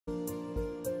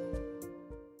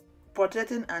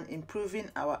Protecting and improving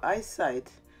our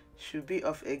eyesight should be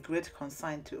of a great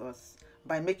concern to us.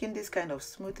 By making this kind of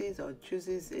smoothies or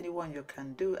juices, anyone you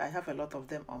can do, I have a lot of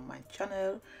them on my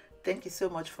channel. Thank you so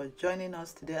much for joining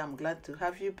us today. I'm glad to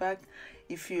have you back.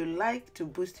 If you like to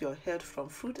boost your health from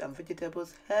fruit and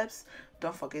vegetables, herbs,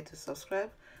 don't forget to subscribe.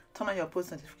 Turn on your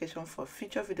post notification for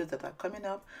future videos that are coming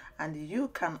up, and you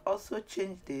can also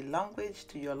change the language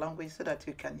to your language so that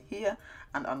you can hear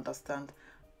and understand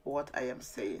what I am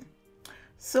saying.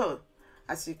 So,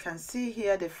 as you can see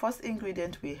here, the first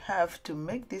ingredient we have to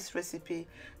make this recipe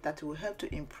that will help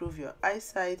to improve your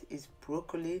eyesight is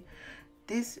broccoli.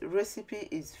 This recipe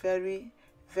is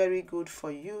very good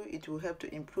for you. It will help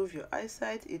to improve your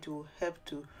eyesight. It will help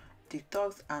to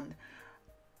detox and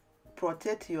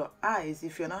protect your eyes.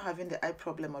 If you're not having the eye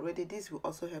problem already, this will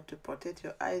also help to protect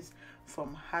your eyes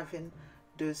from having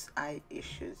those eye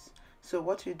issues. So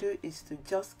what you do is to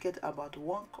just get about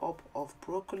 1 cup of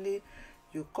broccoli.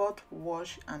 You cut,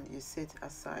 wash, and you set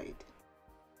aside.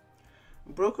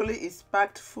 Broccoli is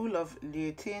packed full of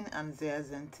lutein and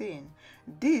zeaxanthin.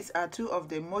 These are two of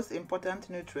the most important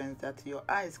nutrients that your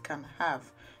eyes can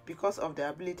have because of their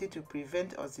ability to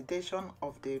prevent oxidation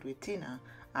of the retina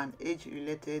and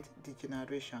age-related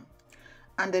degeneration.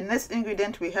 And the next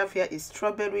ingredient we have here is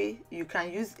strawberry. You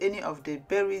can use any of the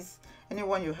berries.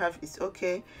 Anyone you have is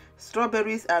okay.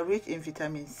 Strawberries are rich in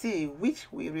vitamin C,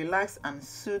 which will relax and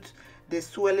soothe the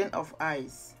swelling of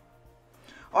eyes.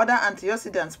 Other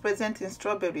antioxidants present in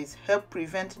strawberries help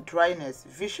prevent dryness,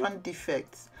 vision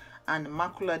defects, and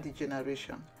macular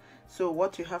degeneration. So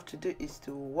what you have to do is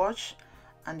to wash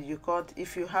and you cut.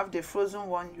 If you have the frozen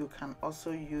one, you can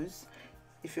also use.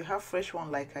 If you have fresh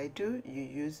one like I do, you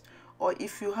use. Or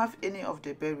if you have any of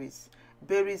the berries.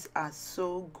 Berries are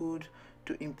so good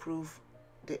to improve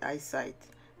the eyesight.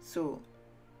 So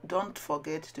don't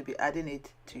forget to be adding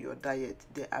it to your diet.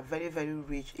 They are very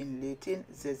rich in lutein,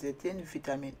 zeaxanthin,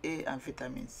 vitamin A, and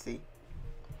vitamin C.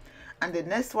 And the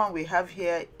next one we have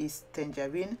here is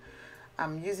tangerine.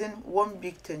 I'm using 1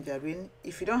 big tangerine.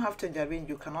 If you don't have tangerine,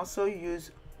 you can also use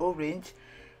orange.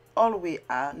 All we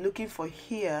are looking for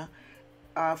here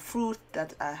are fruits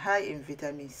that are high in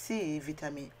vitamin C,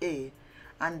 vitamin A,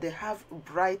 and they have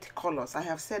bright colors. I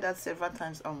have said that several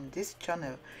times on this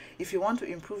channel. If you want to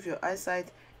improve your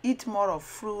eyesight, eat more of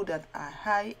fruit that are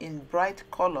high in bright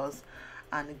colors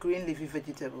and green leafy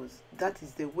vegetables. That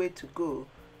is the way to go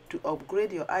to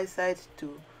upgrade your eyesight,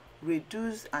 to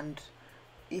reduce and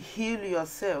heal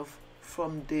yourself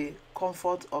from the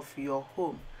comfort of your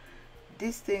home.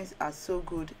 These things are so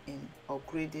good in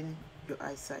upgrading your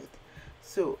eyesight.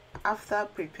 So after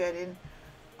preparing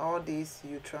all this,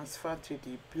 you transfer to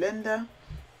the blender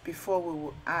before we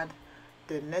will add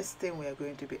the next thing we are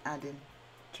going to be adding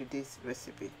to this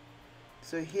recipe.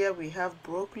 So here we have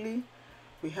broccoli,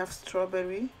 we have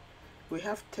strawberry, we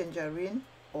have tangerine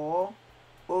or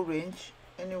orange,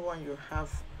 anyone you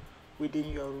have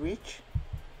within your reach.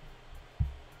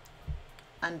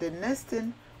 And the next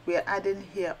thing we are adding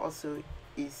here also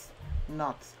is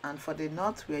nuts, and for the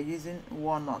nuts we are using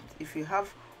walnut. If you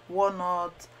have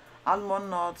walnut, almond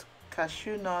nut,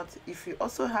 cashew nut, if you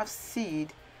also have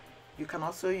seed, you can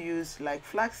also use like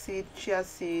flaxseed, chia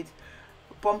seed,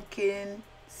 pumpkin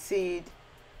seed,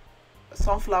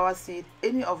 sunflower seed.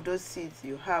 Any of those seeds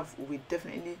you have will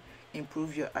definitely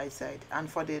improve your eyesight. And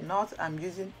for the nut, I'm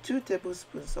using 2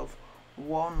 tablespoons of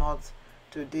walnuts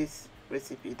to this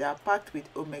recipe. They are packed with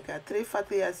omega-3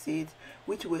 fatty acids,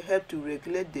 which will help to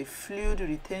regulate the fluid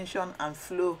retention and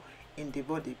flow in the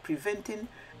body, preventing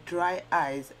dry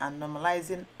eyes and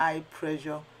normalizing eye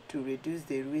pressure to reduce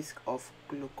the risk of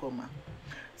glaucoma.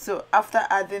 So after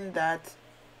adding that,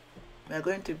 we are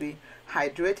going to be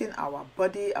hydrating our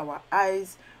body, our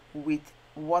eyes with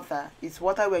water. It's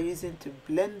water we're using to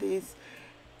blend this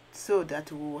so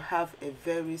that we will have a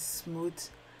very smooth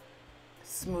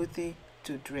smoothie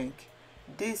to drink.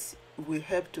 This will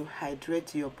help to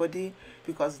hydrate your body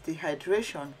because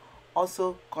dehydration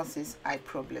also causes eye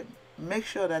problem. Make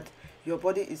sure that your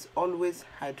body is always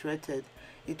hydrated.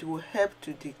 It will help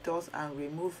to detox and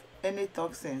remove any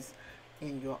toxins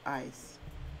in your eyes.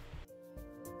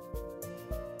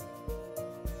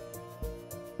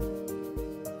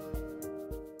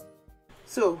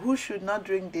 So who should not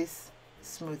drink this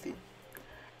smoothie?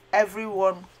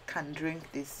 Everyone can drink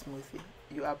this smoothie.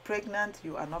 You are pregnant,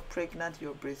 you are not pregnant,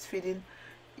 you're breastfeeding,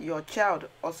 your child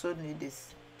also needs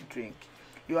this drink.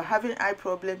 You are having eye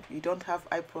problem, you don't have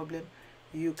eye problem,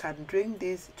 you can drink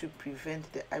this to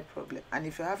prevent the eye problem. And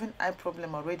if you're having eye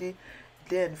problem already,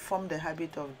 then form the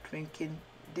habit of drinking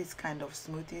this kind of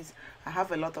smoothies. I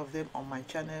have a lot of them on my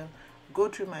channel. go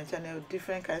through my channel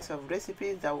different kinds of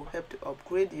recipes that will help to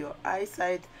upgrade your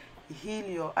eyesight, heal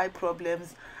your eye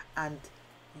problems, and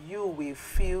you will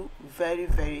feel very,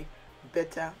 very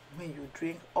better when you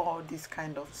drink all these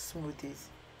kind of smoothies.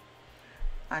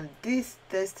 And this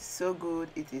tastes so good,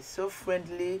 it is so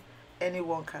friendly,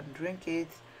 anyone can drink it.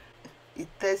 It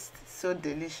tastes so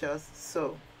delicious,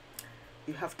 so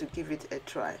you have to give it a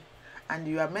try. And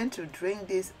you are meant to drink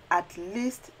this at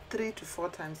least 3 to 4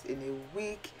 times in a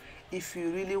week if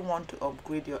you really want to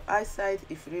upgrade your eyesight,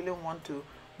 if you really want to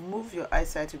move your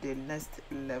eyesight to the next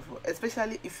level,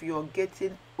 especially if you're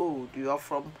getting old, you are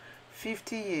from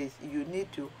 50 years, you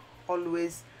need to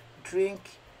always drink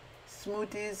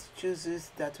smoothies,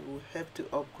 juices that will help to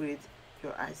upgrade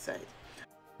your eyesight.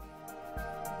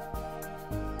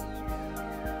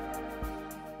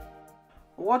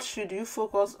 What should you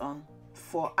focus on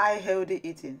for eye healthy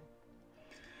eating?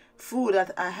 Food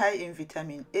that are high in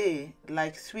vitamin A,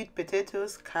 like sweet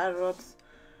potatoes, carrots,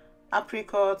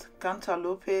 apricot,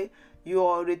 cantaloupe.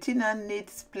 Your retina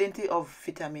needs plenty of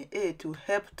vitamin A to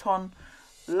help turn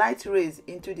light rays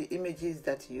into the images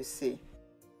that you see.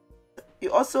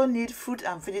 You also need fruit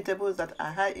and vegetables that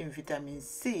are high in vitamin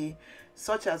C,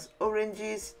 such as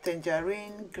oranges,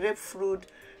 tangerine, grapefruit,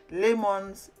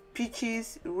 lemons,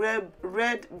 peaches,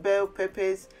 red bell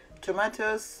peppers,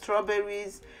 tomatoes,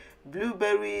 strawberries,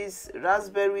 blueberries,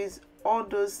 raspberries. All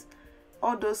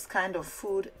those kind of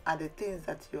food are the things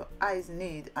that your eyes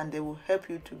need, and they will help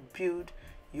you to build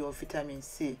your vitamin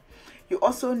C. You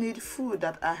also need food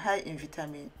that are high in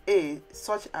vitamin A,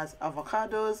 such as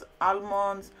avocados,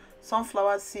 almonds,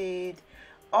 sunflower seed.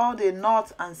 All the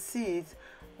nuts and seeds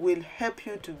will help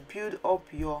you to build up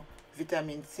your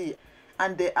vitamin C,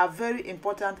 and they are very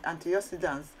important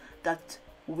antioxidants that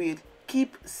will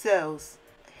keep cells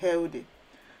healthy.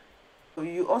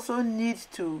 You also need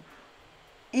to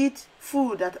eat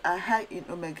food that are high in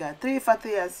omega-3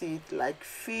 fatty acids, like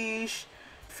fishes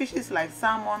like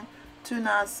salmon,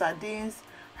 tuna, sardines,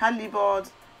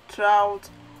 halibut, trout.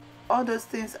 All those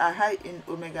things are high in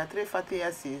omega-3 fatty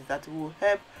acids that will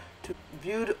help to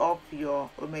build up your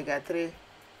omega-3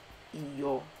 in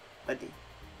your body.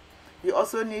 You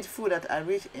also need food that are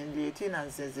rich in lutein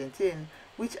and zeaxanthin,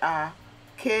 which are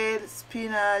kale,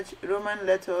 spinach, Roman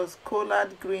lettuce,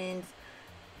 collard greens,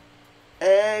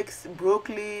 eggs,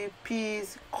 broccoli,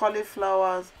 peas,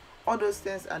 cauliflowers. All those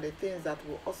things are the things that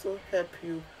will also help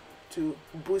you to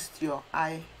boost your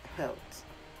eye health.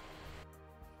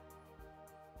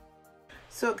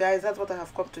 So guys, that's what I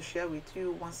have come to share with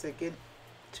you once again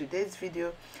today's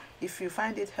video. If you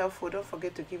find it helpful, don't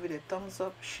forget to give it a thumbs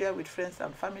up, share with friends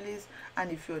and families,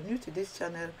 and if you're new to this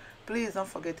channel, please don't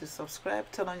forget to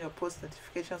subscribe, turn on your post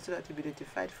notifications so that you'll be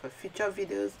notified for future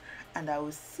videos, and I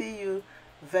will see you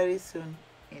very soon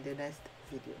in the next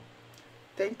video.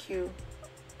 Thank you,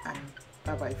 and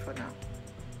bye bye for now.